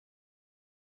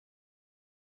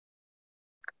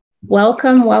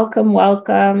Welcome, welcome,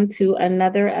 welcome to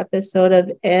another episode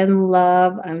of In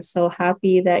Love. I'm so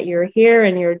happy that you're here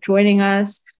and you're joining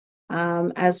us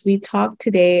as we talk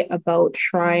today about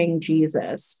trying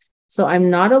Jesus. So I'm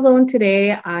not alone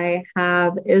today. I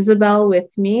have Isabelle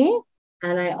with me,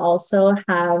 and I also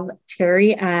have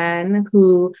Terry Ann,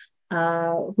 who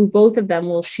both of them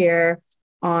will share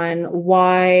on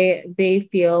why they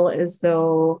feel as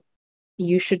though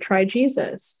you should try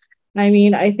Jesus. I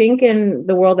mean, I think in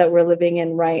the world that we're living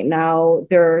in right now,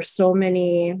 there are so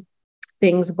many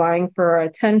things vying for our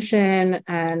attention.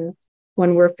 And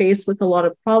when we're faced with a lot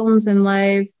of problems in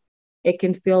life, it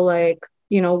can feel like,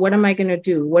 what am I going to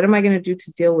do? What am I going to do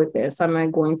to deal with this? Am I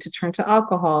going to turn to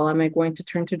alcohol? Am I going to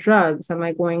turn to drugs? Am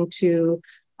I going to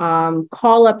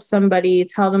call up somebody,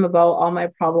 tell them about all my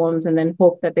problems, and then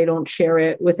hope that they don't share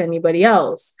it with anybody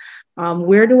else?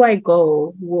 Where do I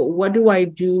go? What do I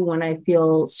do when I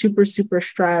feel super, super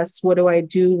stressed? What do I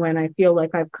do when I feel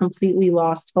like I've completely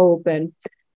lost hope? And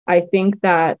I think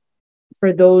that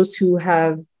for those who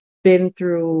have been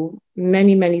through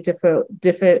many, many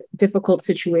difficult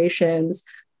situations,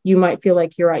 you might feel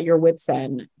like you're at your wit's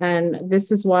end. And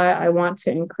this is why I want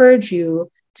to encourage you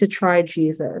to try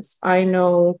Jesus. I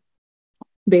know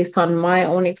based on my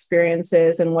own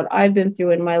experiences and what I've been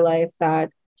through in my life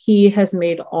that he has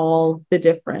made all the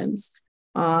difference.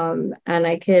 And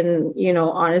I can,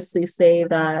 honestly say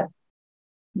that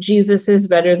Jesus is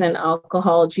better than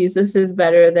alcohol. Jesus is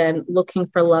better than looking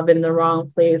for love in the wrong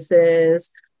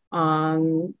places.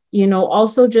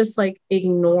 Also just like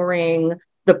ignoring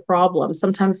the problem.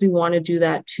 Sometimes we want to do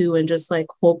that too and just like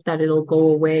hope that it'll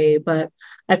go away. But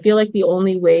I feel like the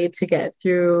only way to get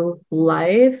through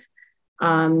life,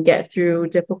 get through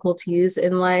difficulties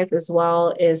in life as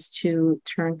well, is to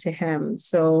turn to him.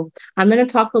 So I'm going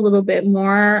to talk a little bit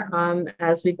more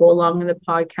as we go along in the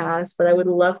podcast, but I would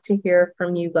love to hear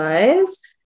from you guys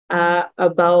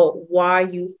about why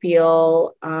you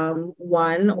feel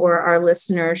one or our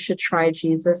listeners should try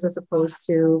Jesus as opposed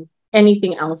to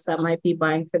anything else that might be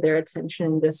vying for their attention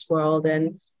in this world.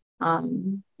 And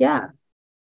yeah.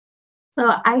 So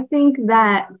I think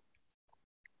that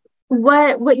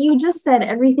what you just said,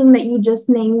 everything that you just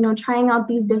named, trying out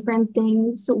these different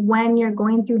things when you're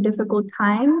going through difficult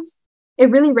times, it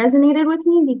really resonated with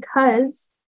me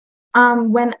because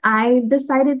when I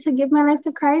decided to give my life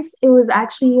to Christ, it was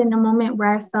actually in a moment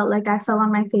where I felt like I fell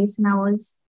on my face and I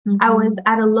was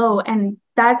at a low. And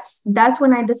that's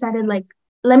when I decided, like,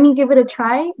 let me give it a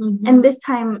try. And this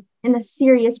time in a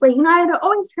serious way. I had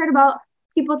always heard about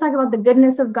people talk about the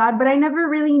goodness of God, but I never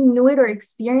really knew it or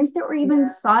experienced it or even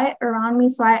saw it around me.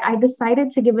 So I decided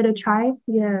to give it a try.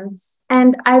 Yes.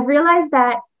 And I realized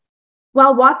that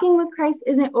while walking with Christ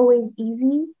isn't always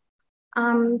easy,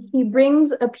 he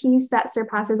brings a peace that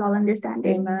surpasses all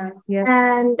understanding. Amen. Yes.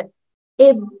 And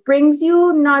it brings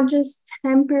you not just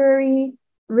temporary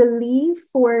relief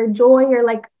or joy or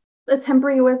like a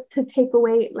temporary way to take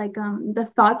away like the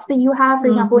thoughts that you have. For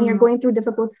example, when you're going through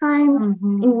difficult times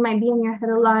and you might be in your head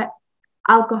a lot,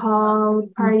 alcohol,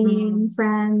 partying,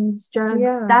 friends, drugs,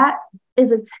 that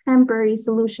is a temporary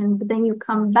solution. But then you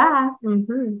come back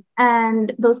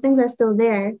and those things are still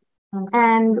there.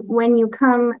 And when you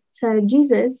come to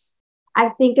Jesus, I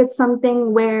think it's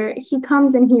something where he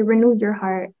comes and he renews your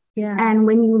heart. And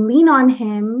when you lean on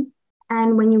him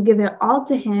and when you give it all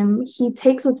to him, he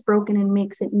takes what's broken and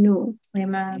makes it new.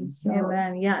 Amen. So.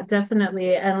 Amen. Yeah,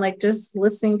 definitely. And like just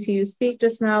listening to you speak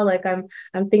just now, like I'm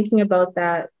thinking about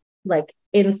that like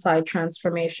inside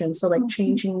transformation. So like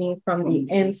changing me from the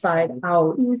inside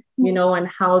out, and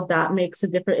how that makes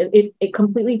a difference. It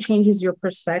completely changes your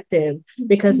perspective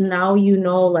because now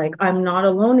like I'm not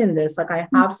alone in this. Like I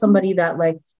have somebody that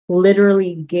like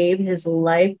literally gave his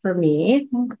life for me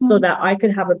so that I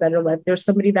could have a better life. There's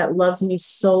somebody that loves me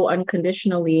so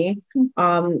unconditionally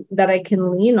that I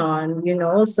can lean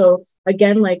on, So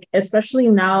again, like, especially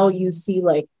now you see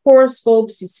like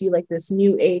horoscopes, you see like this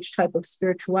new age type of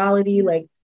spirituality, like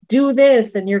do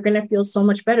this and you're going to feel so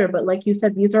much better. But like you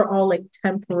said, these are all like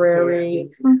temporary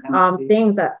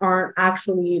things that aren't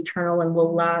actually eternal and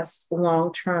will last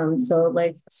long term. So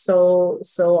like so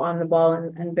on the ball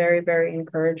and very, very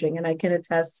encouraging. And I can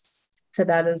attest to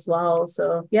that as well.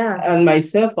 So yeah. And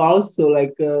myself also,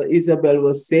 like Isabelle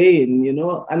was saying,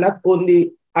 and not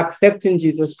only accepting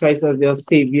Jesus Christ as your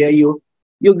savior,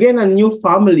 you gain a new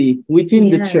family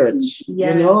within the church,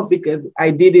 because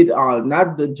I did it all,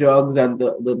 not the drugs and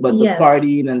the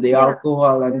partying and the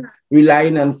alcohol and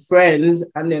relying on friends.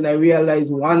 And then I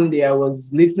realized one day I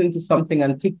was listening to something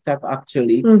on TikTok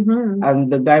actually,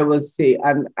 and the guy was saying,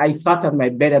 and I sat on my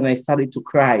bed and I started to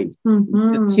cry.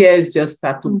 The tears just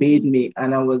started to bathe me.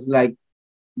 And I was like,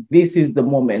 this is the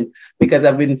moment, because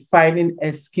I've been finding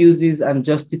excuses and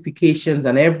justifications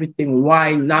and everything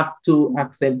why not to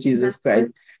accept Jesus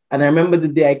Christ. And I remember the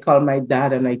day I called my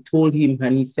dad and I told him,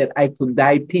 and he said I could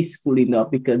die peacefully now,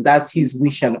 because that's his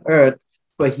wish on earth,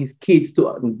 for his kids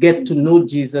to get to know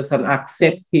Jesus and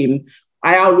accept him.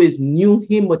 I always knew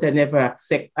him, but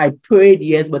I prayed,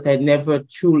 yes, but I never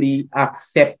truly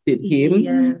accepted him.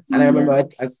 Yes, and I remember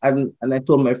I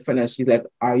told my friend, and she's like,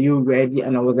 are you ready?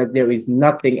 And I was like, there is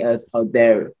nothing else out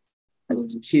there.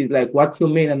 And she's like, what you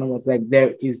mean? And I was like,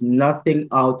 there is nothing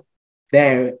out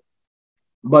there.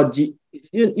 But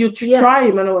you try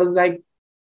him. And I was like,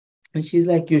 and she's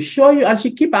like, you sure you? And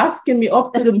she keep asking me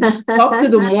up to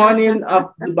the morning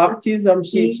of the baptism.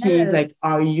 She's like,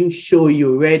 are you sure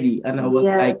you're ready? And I was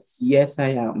like, yes,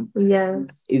 I am.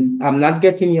 Yes. I'm not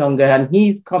getting younger, and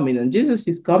he's coming, and Jesus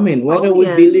is coming. Whether we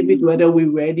believe it, whether we're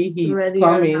ready, he's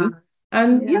coming.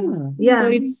 And so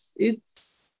it's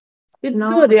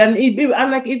good.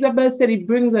 And like Isabelle said, it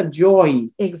brings a joy.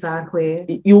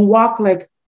 Exactly. You walk like,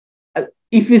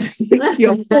 if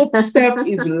your footstep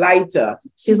is lighter.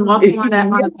 She's walking on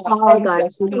a cloud,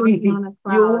 guys. She's walking on a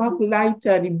cloud. You walk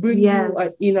lighter, and it brings you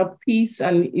inner peace,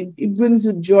 and it brings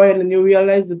you joy, and then you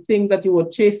realize the things that you were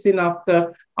chasing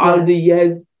after all the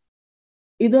years.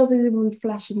 It doesn't even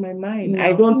flash in my mind. No.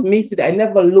 I don't miss it. I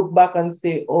never look back and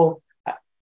say, oh,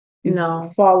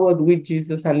 it's forward with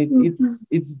Jesus, and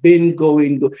it's been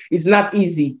going good. It's not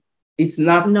easy. It's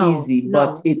not easy,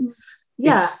 but it's...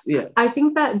 I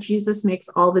think that Jesus makes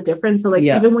all the difference. So like,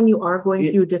 even when you are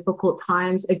going through difficult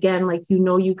times, again, like,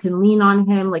 you can lean on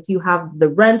him, like you have the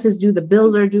rent is due, the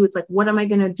bills are due. It's like, what am I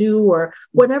going to do? Or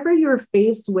whatever you're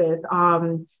faced with,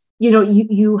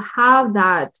 you have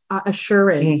that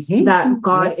assurance that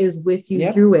God is with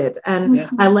you through it. And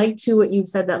I like too what you've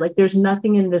said, that like, there's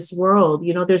nothing in this world,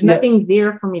 there's nothing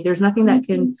there for me. There's nothing that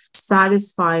can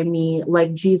satisfy me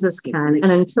like Jesus can.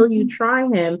 And until you try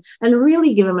him and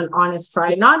really give him an honest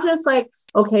try, not just like,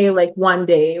 okay, like one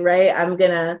day, right? I'm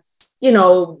gonna,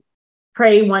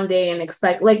 pray one day and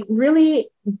expect, like, really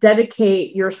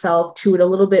dedicate yourself to it a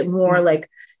little bit more, like,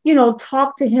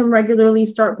 talk to him regularly,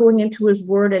 start going into his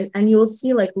word, and you'll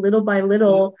see, like, little by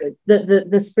little,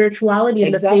 the spirituality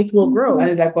and the faith will grow. And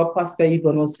it's like what Pastor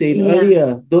Yvonne was saying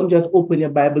earlier. Don't just open your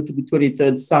Bible to the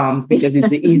 23rd Psalms because it's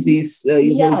the easiest,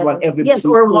 what everybody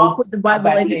or walk with the Bible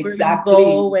anywhere you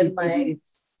go, and like...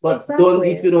 But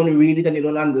if you don't read it and you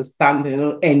don't understand it, you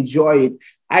don't enjoy it.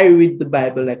 I read the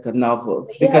Bible like a novel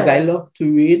because I love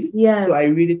to read. So I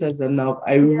read it as a novel.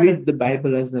 I read the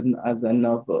Bible as a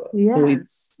novel. So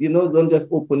it's, don't just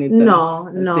open it. And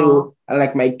say, oh, and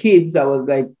like my kids, I was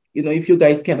like, if you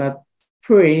guys cannot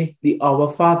pray the Our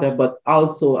Father, but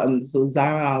also, and so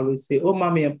Zara always say, oh,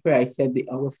 mommy, I pray. I said the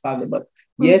Our Father, but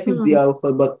yes, it's the Our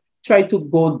Father, but try to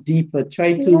go deeper.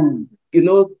 Try to,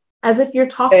 as if you're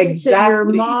talking to your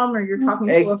mom or you're talking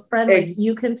to a friend, like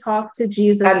you can talk to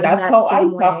Jesus. And that's how I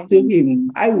talk to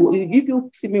him. If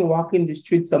you see me walking the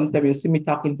street, sometimes you see me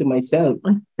talking to myself.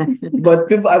 But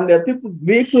people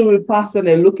vehicle will pass and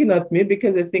they're looking at me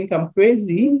because they think I'm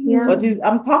crazy. But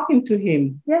I'm talking to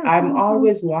him. I'm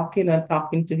always walking and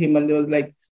talking to him. And there was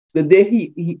like, the day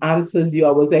he answers you,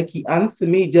 I was like, he answers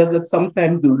me, just that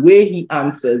sometimes the way he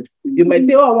answers, you might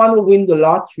say, oh, I want to win the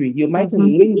lottery. You might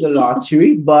win the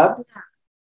lottery, but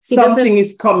something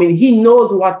is coming. He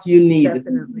knows what you need.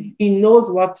 Definitely. He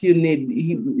knows what you need.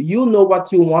 You know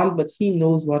what you want, but he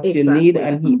knows what you need.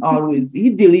 And he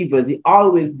delivers. He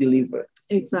always delivers.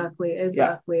 Exactly.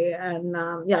 And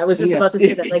I was just about to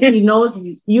say that, like, he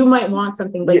knows you might want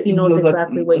something, but he knows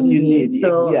exactly what you need.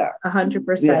 So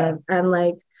 100%. And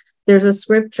like, there's a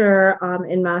scripture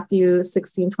in Matthew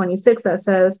 16:26 that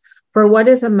says, for what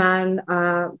is a man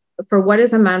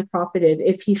profited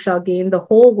if he shall gain the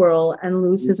whole world and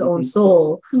lose his own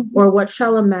soul? Or what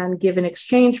shall a man give in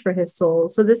exchange for his soul?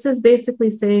 So this is basically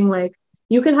saying, like,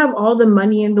 you can have all the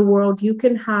money in the world. You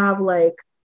can have, like,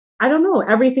 I don't know,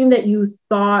 everything that you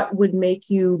thought would make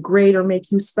you great or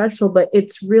make you special, but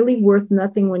it's really worth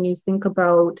nothing when you think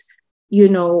about,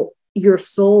 your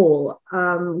soul.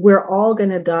 We're all going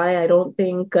to die. I don't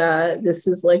think this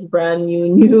is like brand new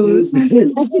news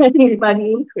to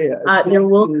anybody. There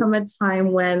will come a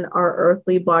time when our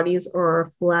earthly bodies or our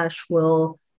flesh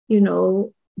will,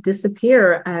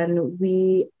 disappear, and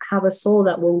we have a soul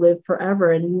that will live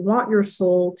forever, and you want your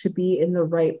soul to be in the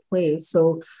right place.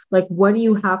 So, like, what do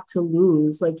you have to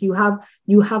lose? Like, you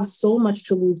have so much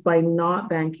to lose by not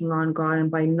banking on God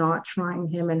and by not trying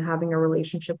him and having a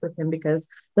relationship with him, because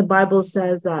the Bible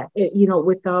says that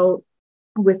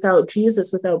without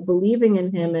Jesus, without believing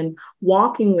in him and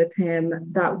walking with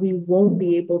him, that we won't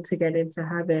be able to get into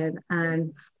heaven.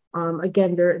 And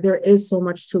again, there is so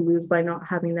much to lose by not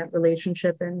having that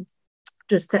relationship. And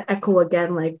just to echo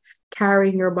again, like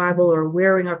carrying your Bible or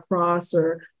wearing a cross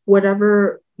or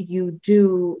whatever you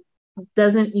do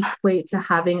doesn't equate to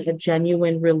having a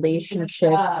genuine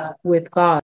relationship with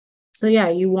God. So yeah,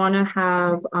 you want to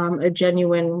have a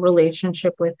genuine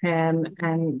relationship with him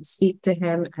and speak to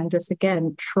him and just,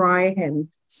 again, try him,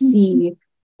 see,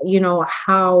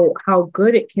 how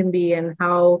good it can be and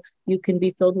how you can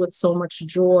be filled with so much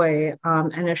joy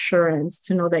and assurance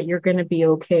to know that you're going to be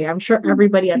okay. I'm sure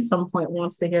everybody at some point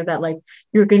wants to hear that, like,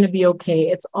 you're going to be okay.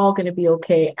 It's all going to be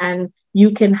okay. And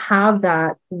you can have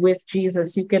that with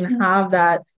Jesus. You can have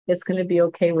that. It's going to be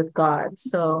okay with God.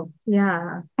 So,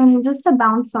 yeah. And just to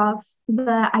bounce off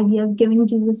the idea of giving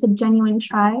Jesus a genuine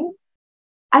try,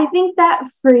 I think that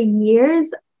for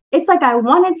years, it's like I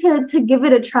wanted to give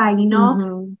it a try,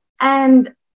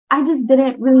 and I just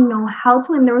didn't really know how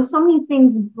to. And there were so many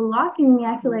things blocking me,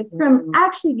 I feel like, from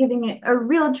actually giving it a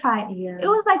real try. Yeah. It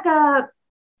was like a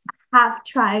half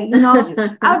try,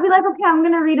 I would be like, okay, I'm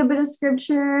going to read a bit of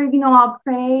scripture, I'll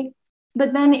pray.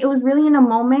 But then it was really in a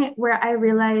moment where I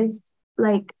realized,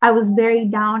 like, I was very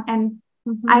down, and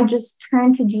I just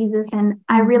turned to Jesus, and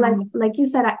I realized, like you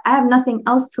said, I have nothing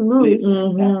else to lose.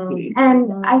 Exactly.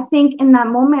 And I think in that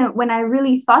moment, when I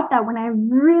really thought that, when I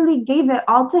really gave it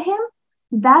all to him,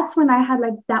 that's when I had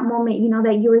like that moment,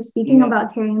 that you were speaking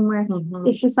about, Terry, and where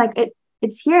it's just like,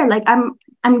 it's here. Like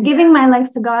I'm giving my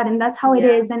life to God, and that's how it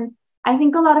is. And I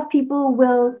think a lot of people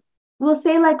will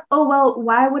say like, oh, well,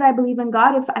 why would I believe in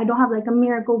God if I don't have like a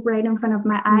miracle right in front of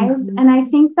my eyes? And I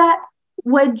think that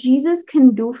what Jesus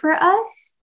can do for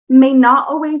us may not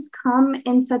always come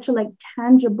in such a like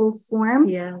tangible form.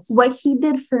 Yes. What he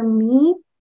did for me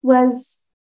was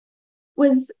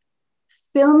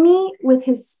fill me with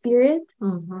his spirit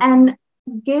and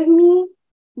give me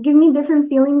different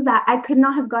feelings that I could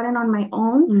not have gotten on my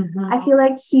own. I feel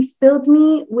like he filled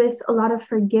me with a lot of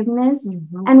forgiveness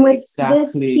and with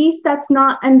this peace that's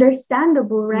not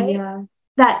understandable, right? Yeah.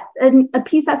 That a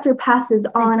peace that surpasses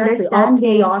all understanding. All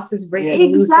chaos is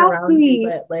breaking loose around you,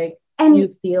 but like, and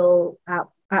you feel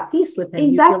at peace with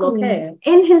him. You feel okay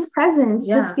in his presence,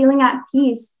 just feeling at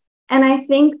peace. And I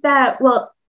think that,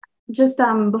 well, just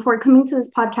before coming to this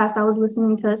podcast, I was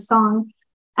listening to a song,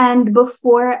 and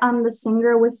before the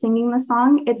singer was singing the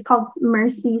song, it's called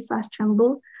Mercy /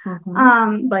 Tremble.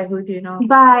 By who do you know?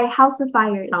 By House of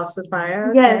Fire. House of Fire.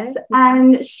 Okay. Yes,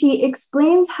 and she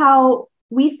explains how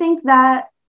we think that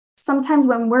sometimes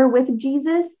when we're with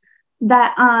Jesus,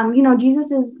 that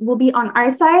Jesus will be on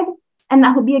our side and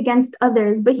that he'll be against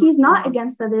others, but he's not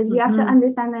against others. We have to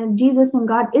understand that Jesus and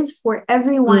God is for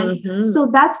everyone. So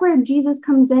that's where Jesus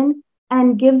comes in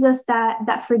and gives us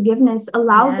that forgiveness,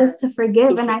 allows us to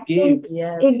forgive. I think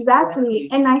exactly.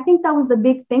 And I think that was the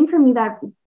big thing for me, that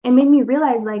it made me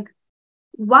realize, like,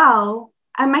 wow,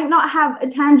 I might not have a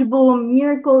tangible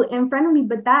miracle in front of me,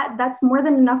 but that's more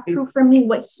than enough proof for me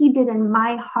what he did in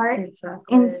my heart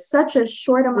in such a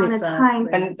short amount of time.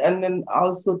 And then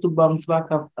also to bounce back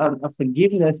of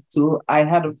forgiveness too, I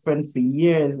had a friend for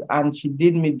years and she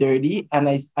did me dirty, and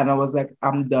I was like,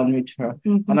 I'm done with her.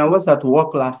 And I was at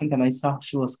work last night and I saw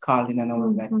she was calling, and I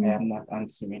was like, I am not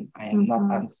answering. I am not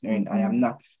answering. I am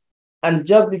not. And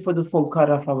just before the phone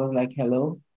cut off, I was like,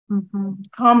 hello,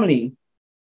 calmly.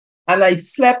 And I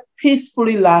slept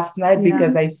peacefully last night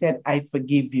because I said, I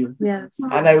forgive you. Yes.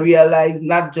 And I realized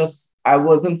not just I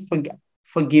wasn't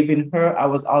forgiving her, I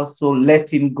was also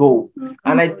letting go.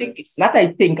 And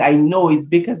I know it's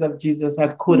because of Jesus. I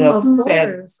could have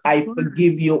said, I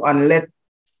forgive you, and let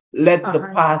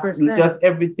the past, just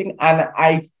everything. And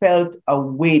I felt a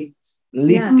weight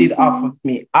lifted off of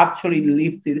me, actually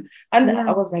lifted. And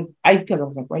I was like, because I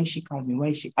was like, why is she calling me? Why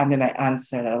is she? And then I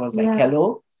answered. I was like,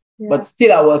 hello. But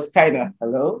still, I was kind of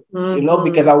hello,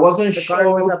 because I wasn't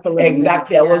sure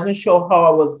exactly. I wasn't sure how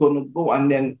I was going to go. And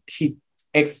then she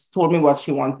told me what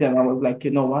she wanted. And I was like,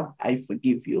 you know what? I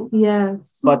forgive you.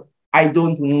 Yes. But I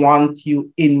don't want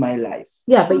you in my life.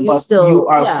 Yeah, but you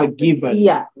are forgiven.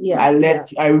 Yeah.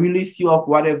 I release you of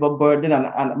whatever burden.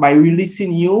 And by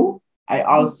releasing you, I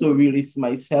also release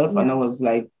myself. Yes. And I was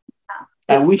like,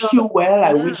 I wish you well.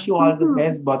 I wish you all the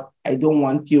best, but I don't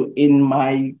want you in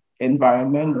my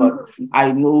environment. But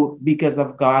I know because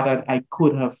of God, and I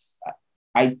could have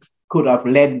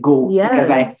let go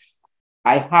because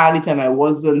I had it and I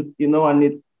wasn't, and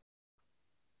it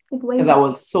because I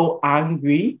was so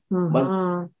angry.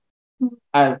 But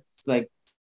I was like,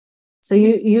 so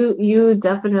you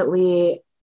definitely,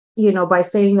 by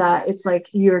saying that, it's like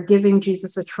you're giving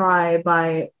Jesus a try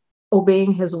by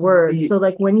obeying his word. So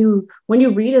like when you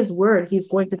read his word, he's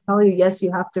going to tell you, yes,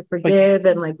 you have to forgive,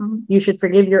 and like you should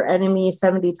forgive your enemy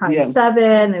 70 times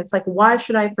 7. It's like, why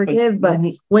should I forgive? But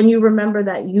when you remember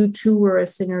that you too were a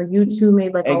sinner, you too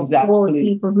made like a whole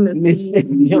heap of mistakes,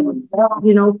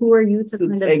 you know, who are you to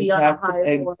kind of be on a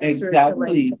high horse or to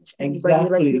like judge anybody?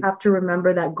 Like you have to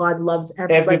remember that God loves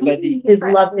everybody. His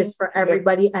love is for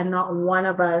everybody, and not one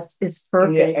of us is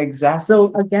perfect.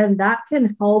 So again, that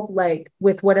can help like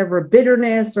with whatever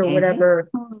bitterness or whatever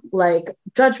like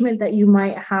judgment that you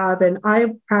might have. And I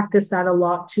practice that a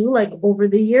lot too. Like over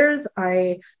the years,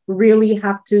 I really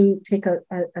have to take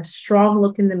a strong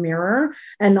look in the mirror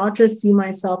and not just see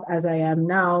myself as I am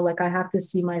now. Like I have to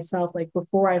see myself like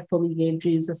before I fully gave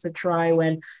Jesus a try,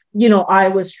 when, you know, I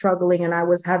was struggling and I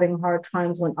was having hard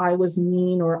times, when I was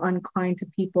mean or unkind to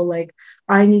people. Like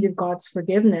I needed God's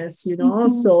forgiveness, you know.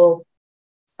 So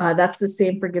that's the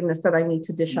same forgiveness that I need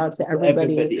to dish out to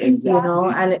everybody, you know.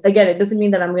 And again, it doesn't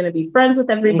mean that I'm going to be friends with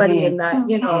everybody and that,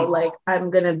 you know, like I'm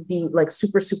going to be like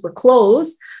super, super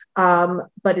close.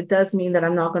 But it does mean that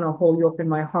I'm not going to hold you up in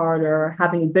my heart or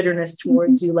having bitterness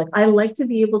towards you. Like I like to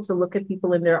be able to look at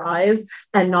people in their eyes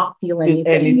and not feel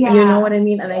anything. You know what I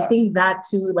mean? And I think that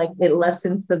too, like it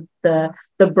lessens the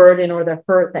burden or the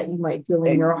hurt that you might feel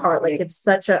in your heart. Like it's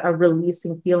such a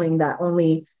releasing feeling that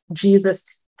only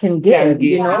Jesus can give,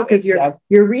 you know, because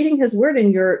you're reading his word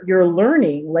and you're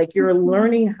learning, like you're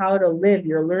learning how to live,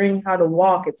 you're learning how to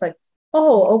walk. It's like,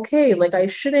 oh, okay, like I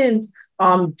shouldn't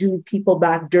do people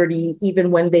back dirty even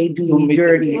when they do me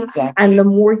dirty. And the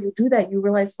more you do that, you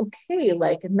realize, okay,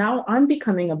 like now I'm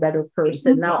becoming a better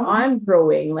person. Now I'm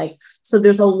growing. Like, so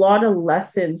there's a lot of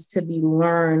lessons to be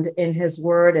learned in his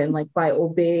word, and like by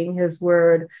obeying his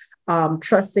word,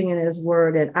 trusting in his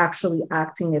word and actually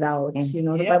acting it out. You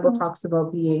know, the Bible talks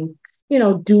about being, you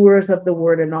know, doers of the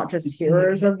word and not just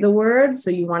hearers of the word. So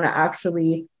you want to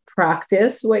actually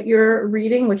practice what you're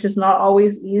reading, which is not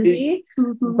always easy,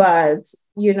 but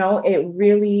you know,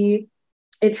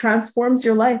 it transforms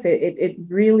your life. It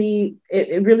really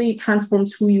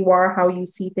transforms who you are, how you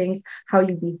see things, how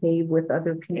you behave with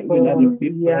other people.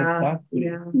 Yeah.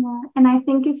 And I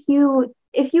think if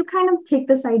you kind of take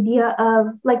this idea of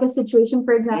like a situation,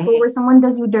 for example, where someone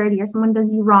does you dirty or someone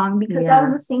does you wrong, because that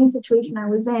was the same situation I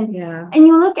was in. And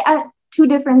you look at two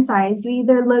different sides. You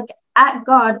either look at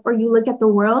God or you look at the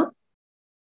world.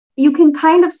 You can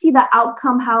kind of see the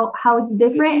outcome, how it's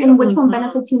different and which one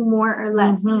benefits you more or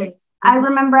less. I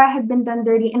remember I had been done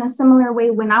dirty in a similar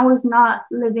way when I was not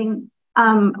living,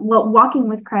 walking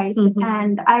with Christ.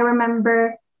 And I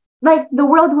remember like the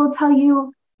world will tell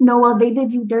you, no, well, they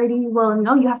did you dirty. Well,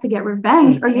 no, you have to get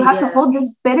revenge, or you have to hold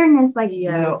this bitterness. Like,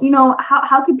 you know,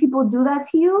 how could people do that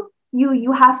to you?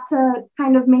 You have to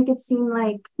kind of make it seem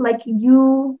like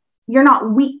you're not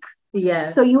weak.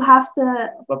 So you have to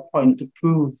a point to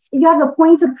prove. You have a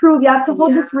point to prove. You have to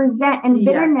hold this resent and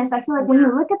bitterness. I feel like when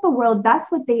you look at the world, that's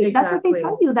what they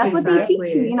tell you. That's what they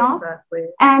teach you, you know?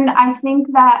 And I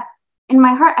think that in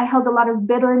my heart, I held a lot of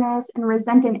bitterness and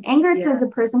resent and anger towards a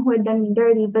person who had done me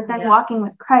dirty. But then walking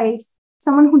with Christ,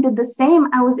 someone who did the same,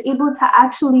 I was able to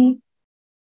actually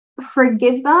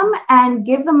forgive them and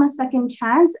give them a second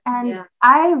chance. And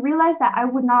I realized that I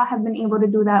would not have been able to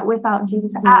do that without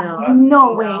Jesus.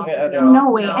 No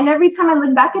way. And every time I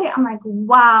look back at it, I'm like,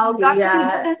 wow, God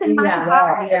really did this in my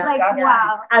heart.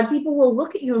 Wow. And people will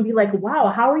look at you and be like, wow,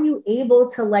 how are you able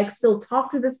to like still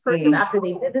talk to this person after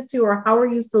they did this to you? Or how are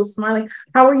you still smiling?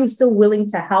 How are you still willing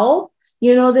to help,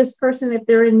 you know, this person if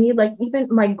they're in need? Like even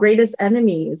my greatest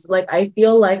enemies, like I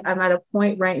feel like I'm at a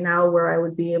point right now where I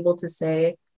would be able to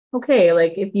say, okay,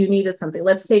 like if you needed something,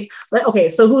 okay,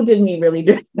 so who did me really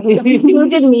dirty? Who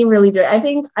did me really dirty?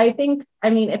 I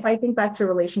mean, if I think back to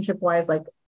relationship wise, like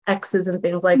exes and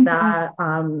things like that,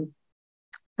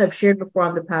 I've shared before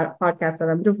on the podcast that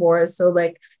I'm divorced. So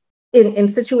like in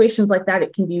situations like that,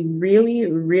 it can be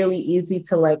really, really easy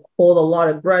to like hold a lot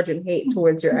of grudge and hate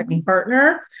towards your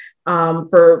ex-partner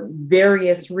for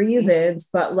various reasons.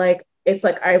 But like, it's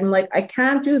like, I'm like, I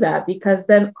can't do that, because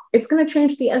then it's going to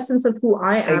change the essence of who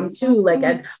I am too, like,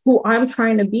 and who I'm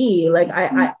trying to be. Like,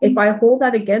 if I hold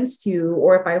that against you,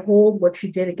 or if I hold what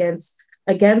you did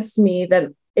against me,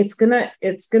 then it's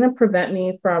gonna prevent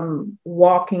me from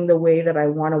walking the way that I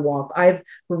want to walk. I've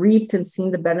reaped and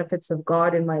seen the benefits of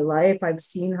God in my life. I've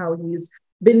seen how he's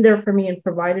been there for me and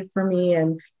provided for me.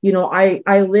 And, you know,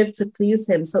 I live to please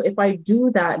him. So if I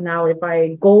do that now, if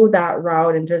I go that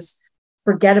route and just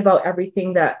forget about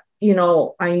everything that, you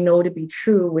know to be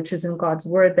true, which is in God's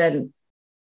word, then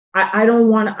I don't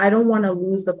want to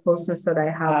lose the closeness that I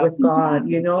have with God,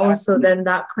 you know? So then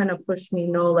that kind of pushed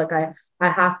me, like I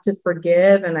have to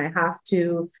forgive, and I have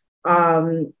to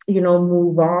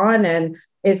move on. And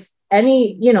if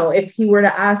he were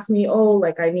to ask me, oh,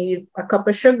 like I need a cup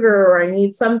of sugar or I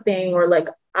need something, or like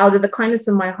out of the kindness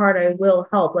of my heart, I will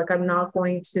help. Like I'm not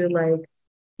going to like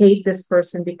hate this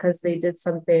person because they did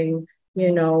something,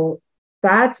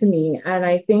 bad to me. And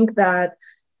I think that,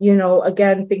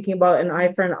 again, thinking about an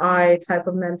eye for an eye type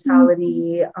of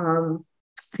mentality,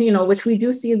 which we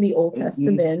do see in the Old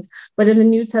Testament, but in the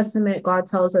New Testament, God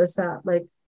tells us that like,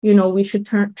 we should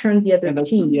turn the other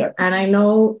cheek. Yeah. And I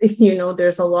know,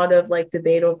 there's a lot of like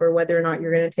debate over whether or not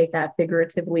you're going to take that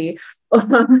figuratively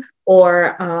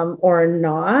or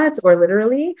not, or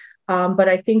literally. But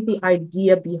I think the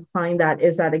idea behind that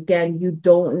is that, again, you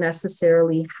don't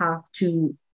necessarily have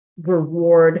to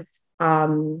reward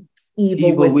evil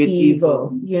with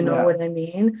evil. You know what I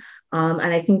mean? And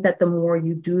I think that the more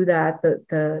you do that,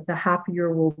 the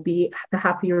happier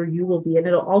you will be. And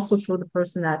it'll also show the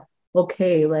person that,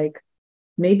 okay, like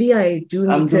maybe I do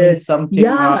need to something.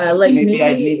 Yeah, like maybe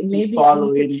I need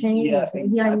to change. Yeah, maybe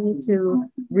exactly. I need to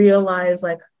realize,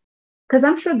 like, because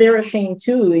I'm sure they're ashamed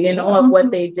too, of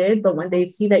what they did. But when they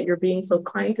see that you're being so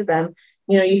kind to them,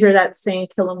 you hear that saying,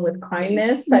 kill them with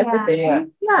kindness type of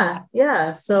thing.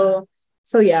 Yeah. So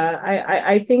yeah,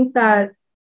 I think that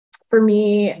for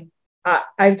me,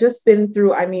 I've just been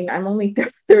through, I'm only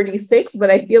 36,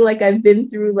 but I feel like I've been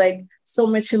through like so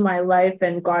much in my life,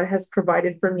 and God has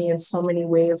provided for me in so many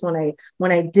ways when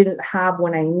I didn't have,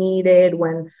 when I needed,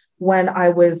 when I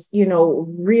was,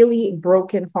 really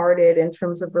brokenhearted in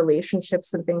terms of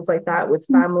relationships and things like that with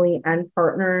family and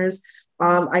partners.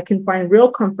 I can find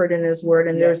real comfort in his word.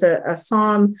 And there's a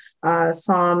Psalm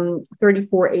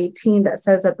 34:18 that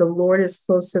says that the Lord is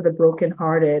close to the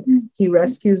brokenhearted. He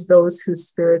rescues those whose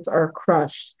spirits are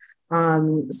crushed.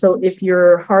 So if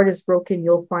your heart is broken,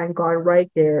 you'll find God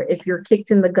right there. If you're kicked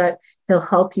in the gut, he'll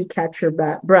help you catch your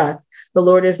breath. The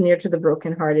Lord is near to the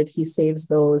brokenhearted. He saves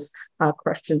those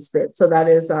crushed in spirit. So that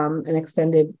is an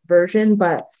extended version,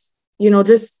 but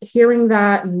just hearing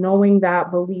that, knowing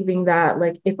that, believing that,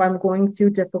 like if I'm going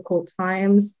through difficult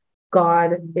times,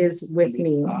 God is with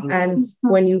me. And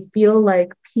when you feel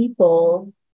like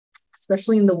people,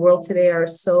 especially in the world today, are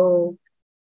so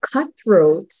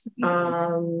cutthroat, I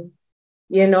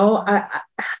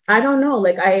don't know,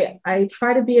 like I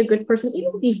try to be a good person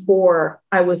even before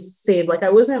I was saved. Like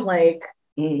I wasn't like,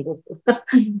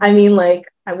 like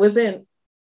I wasn't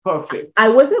perfect. I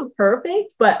wasn't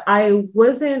perfect, but I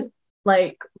wasn't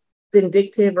like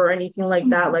vindictive or anything like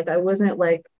that. Like I wasn't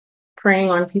like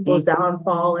preying on people's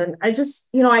downfall. And I just,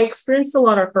 I experienced a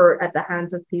lot of hurt at the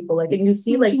hands of people. Like, and you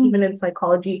see, like, even in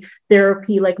psychology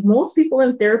therapy, like most people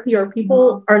in therapy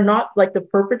are not like the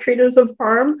perpetrators of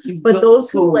harm, but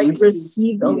those who like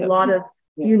received a lot of,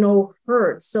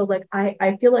 hurt. So like,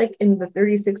 I feel like in the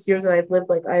 36 years that I've lived,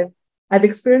 like I've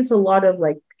experienced a lot of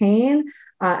like pain.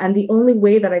 And the only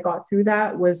way that I got through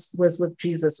that was with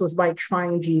Jesus, was by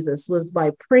trying Jesus, was by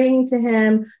praying to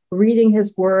him, reading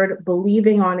his word,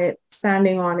 believing on it,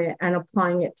 standing on it, and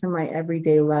applying it to my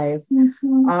everyday life.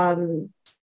 And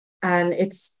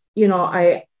it's,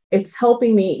 it's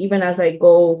helping me even as I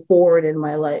go forward in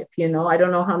my life. I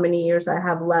don't know how many years I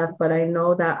have left, but I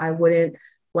know that I wouldn't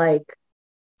like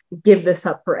give this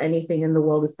up for anything in the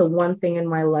world. It's the one thing in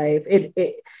my life.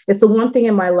 It's the one thing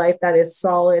in my life that is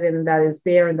solid and that is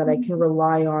there and that I can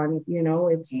rely on.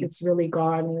 It's really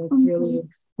God, and it's really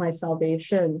my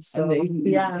salvation. So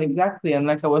yeah, exactly. And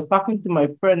like I was talking to my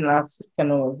friend last week,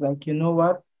 and I was like, you know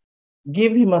what?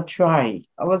 Give him a try.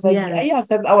 I was like, yeah,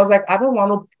 because I was like, I don't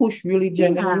want to push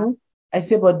religion. I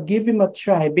said, but give him a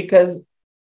try, because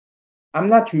I'm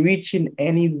not rich in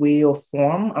any way or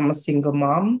form. I'm a single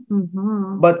mom.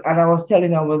 And I was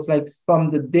telling, I was like,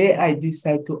 from the day I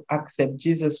decided to accept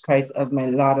Jesus Christ as my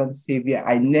Lord and Savior,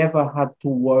 I never had to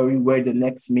worry where the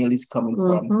next meal is coming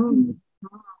from.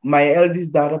 My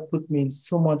eldest daughter put me in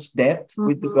so much debt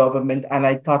with the government, and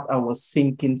I thought I was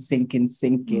sinking.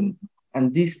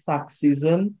 And this tax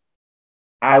season,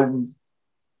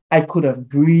 I could have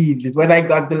breathed. When I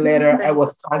got the letter, I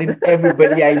was calling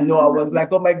everybody I know. I was like,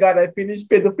 oh my God, I finished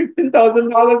paying the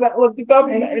 $15,000 that was to come.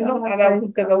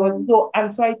 Because I was so,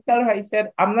 and so I tell her, I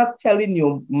said, I'm not telling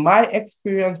you, my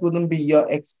experience wouldn't be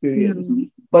your experience.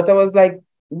 But I was like,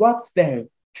 what's there?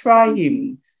 Try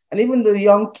him. And even the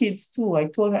young kids too, I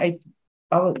told her, they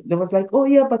was like, oh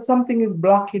yeah, but something is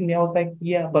blocking me. I was like,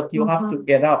 yeah, but you have to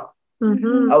get up.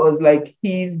 I was like,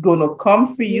 he's going to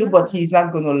come for you, but he's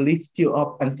not going to lift you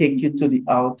up and take you to the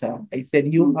altar. I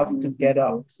said, you have to get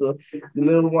up. So the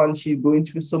little one, she's going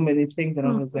through so many things. And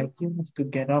I was like, you have to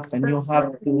get up, and you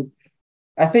have to,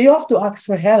 I said, you have to ask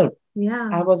for help.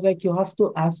 I was like, you have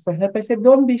to ask for help. I said,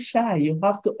 don't be shy. You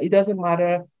have to, it doesn't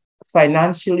matter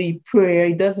financially, prayer,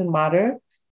 it doesn't matter.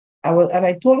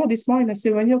 I told her this morning, I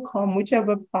said, when you come,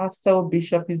 whichever pastor or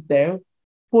bishop is there,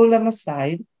 pull them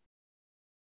aside.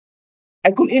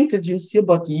 I could introduce you,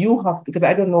 but you have, because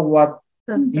I don't know what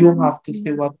you have to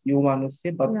say, what you want to say,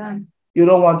 but you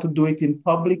don't want to do it in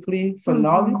publicly for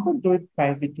now. You could do it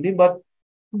privately, but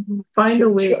find a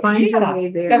way, find your way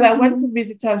there. Because I went to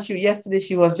visit her yesterday,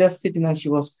 she was just sitting and she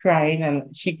was crying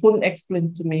and she couldn't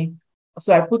explain to me.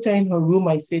 So I put her in her room.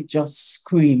 I said, just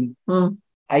scream.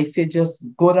 I said, just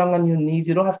go down on your knees.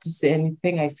 You don't have to say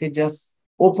anything. I said, just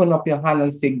open up your hand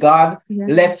and say, God,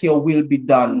 let your will be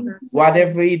done.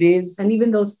 Whatever it is. And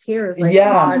even those tears, like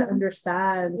God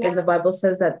understands. And the Bible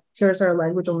says that tears are a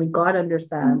language only God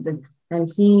understands. And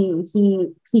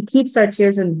he keeps our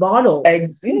tears in bottles,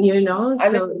 you know?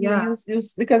 So,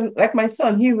 because like my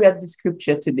son, he read the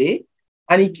scripture today.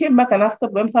 And he came back, and after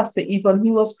when Pastor Evan,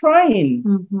 he was crying.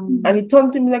 And he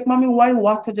turned to me like, Mommy, why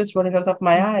water just running out of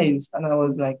my eyes? And I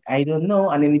was like, I don't know.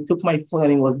 And then he took my phone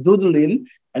and he was doodling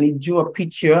and he drew a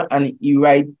picture and he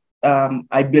write,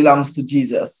 I belong to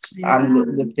Jesus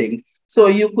and the thing. So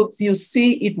you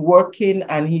see it working,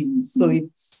 and so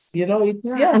it's, you know, it's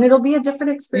and it'll be a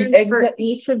different experience for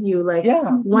each of you. Like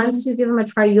once you give them a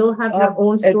try, you'll have your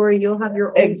own story, you'll have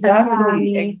your own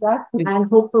testimony, and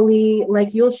hopefully,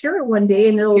 like, you'll share it one day,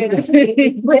 and it'll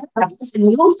and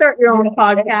you'll start your own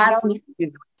podcast. And,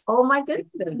 oh my goodness,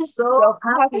 I'm so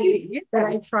happy that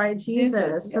I tried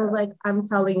Jesus. So, like, I'm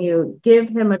telling you, give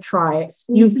him a try.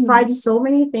 You've tried so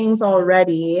many things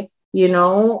already. You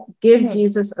know, give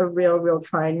Jesus a real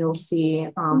try, and you'll see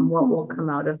what will come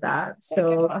out of that.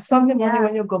 So Sunday morning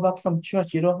when you go back from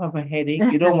church, you don't have a headache,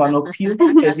 you don't want to puke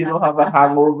because you don't have a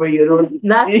hangover, you don't.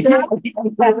 That's it.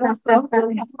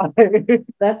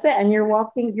 That's it. And you're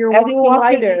walking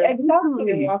lighter. Exactly.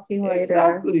 You're walking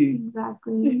lighter.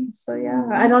 Exactly. So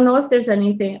I don't know if there's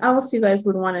anything else you guys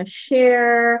would want to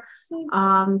share,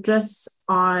 just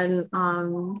on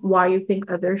why you think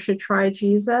others should try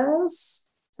Jesus.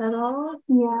 At all?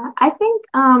 Yeah, I think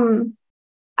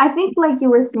like you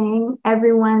were saying,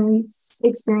 everyone's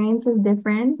experience is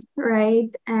different, right?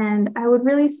 And I would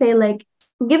really say, like,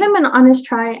 give him an honest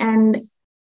try, and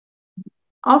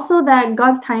also that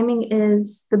God's timing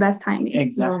is the best timing.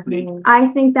 Exactly. I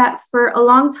think that for a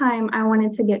long time I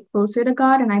wanted to get closer to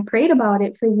God, and I prayed about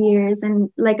it for years, and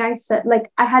like I said,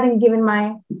 like, I hadn't given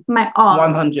my all,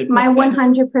 100%. my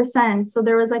 100%. So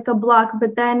there was like a block,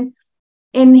 but then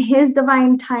in his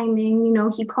divine timing, you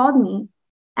know, he called me,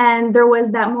 and there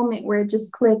was that moment where it just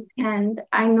clicked. And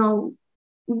I know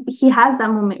he has that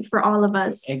moment for all of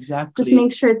us. Exactly. Just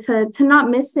make sure to not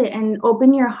miss it, and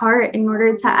open your heart in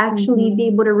order to actually be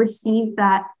able to receive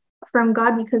that from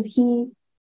God, because he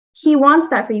wants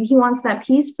that for you. He wants that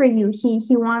peace for you.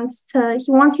 He wants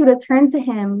you to turn to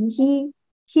him.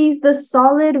 He's the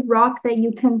solid rock that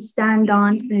you can stand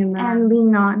on and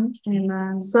lean on.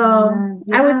 Amen. So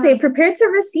I would say prepare to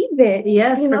receive it.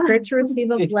 Yes, prepare to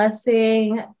receive a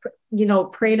blessing. You know,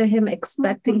 pray to him,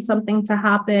 expecting something to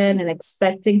happen and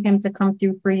expecting him to come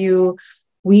through for you.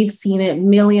 We've seen it.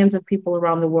 Millions of people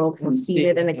around the world have seen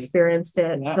it and experienced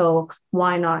it. Yeah. So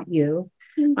why not you?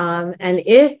 And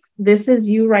if this is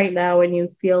you right now and you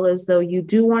feel as though you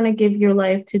do want to give your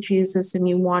life to Jesus and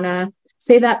you want to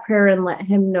say that prayer and let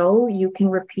him know, you can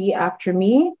repeat after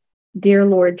me. Dear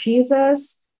Lord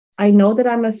Jesus, I know that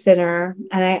I'm a sinner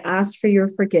and I ask for your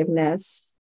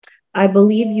forgiveness. I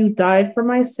believe you died for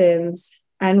my sins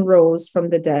and rose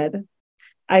from the dead.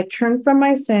 I turn from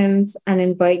my sins and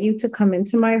invite you to come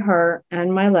into my heart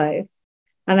and my life.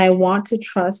 And I want to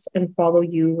trust and follow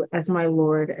you as my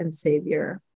Lord and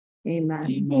Savior. Amen.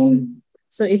 Amen.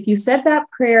 So if you said that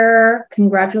prayer,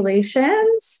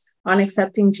 congratulations on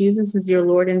accepting Jesus as your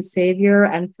Lord and Savior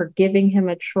and for giving him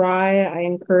a try. I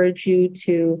encourage you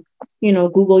to,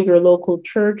 Google your local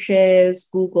churches,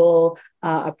 Google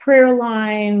a prayer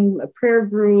line, a prayer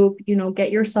group,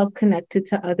 get yourself connected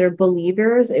to other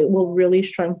believers. It will really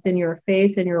strengthen your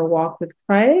faith and your walk with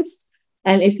Christ.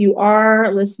 And if you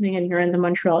are listening and you're in the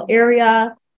Montreal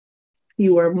area,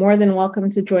 you are more than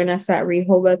welcome to join us at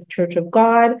Rehoboth Church of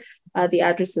God. The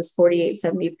address is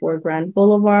 4874 Grand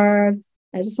Boulevard.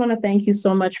 I just want to thank you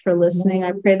so much for listening.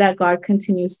 I pray that God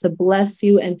continues to bless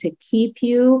you and to keep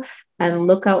you, and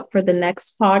look out for the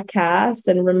next podcast.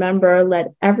 And remember,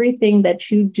 let everything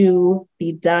that you do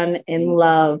be done in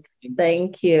love.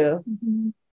 Thank you.